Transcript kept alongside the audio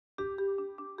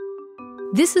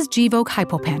This is Gvoke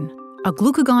HypoPen, a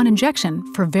glucagon injection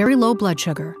for very low blood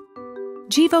sugar.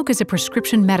 Gvoke is a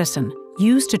prescription medicine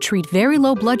used to treat very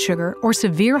low blood sugar or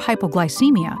severe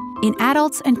hypoglycemia in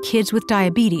adults and kids with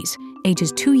diabetes,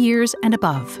 ages 2 years and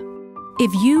above.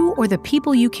 If you or the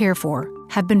people you care for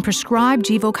have been prescribed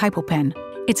Gvoke HypoPen,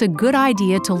 it's a good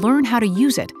idea to learn how to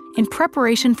use it in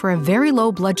preparation for a very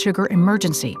low blood sugar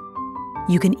emergency.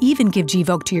 You can even give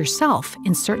Gvoke to yourself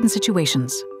in certain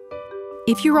situations.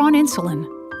 If you're on insulin,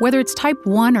 whether it's type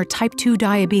 1 or type 2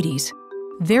 diabetes,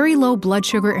 very low blood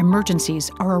sugar emergencies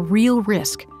are a real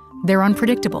risk. They're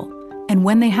unpredictable, and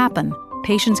when they happen,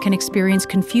 patients can experience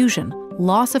confusion,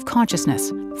 loss of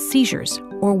consciousness, seizures,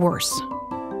 or worse.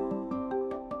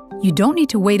 You don't need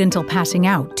to wait until passing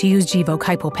out to use Gvoke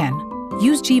HypoPen.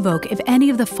 Use Gvoke if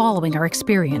any of the following are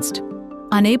experienced: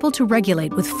 unable to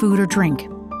regulate with food or drink,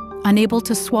 unable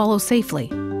to swallow safely,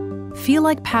 feel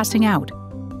like passing out,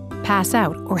 pass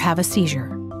out or have a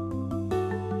seizure.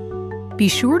 Be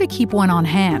sure to keep one on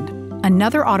hand.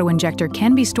 Another autoinjector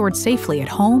can be stored safely at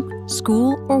home,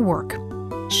 school, or work.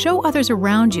 Show others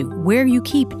around you where you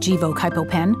keep Gvoke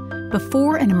HypoPen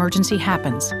before an emergency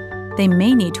happens. They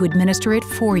may need to administer it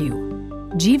for you.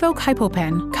 Gvoke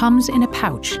HypoPen comes in a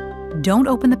pouch. Don't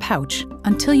open the pouch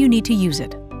until you need to use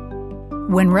it.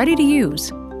 When ready to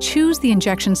use, choose the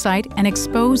injection site and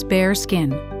expose bare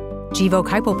skin. Gvoke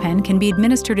HypoPen can be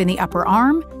administered in the upper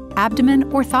arm, abdomen,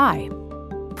 or thigh.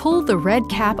 Pull the red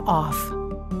cap off.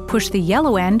 Push the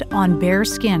yellow end on bare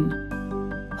skin.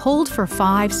 Hold for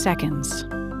 5 seconds.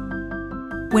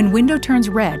 When window turns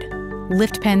red,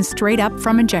 lift pen straight up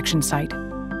from injection site.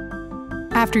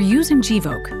 After using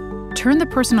Gvoke, turn the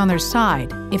person on their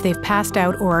side if they've passed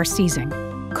out or are seizing.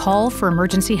 Call for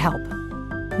emergency help.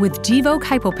 With Gvoke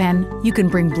HypoPen, you can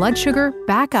bring blood sugar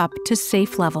back up to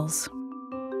safe levels.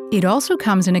 It also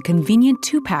comes in a convenient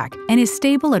 2-pack and is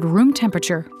stable at room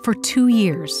temperature for 2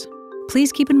 years.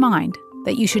 Please keep in mind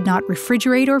that you should not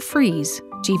refrigerate or freeze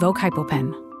Gvoke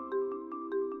HypoPen.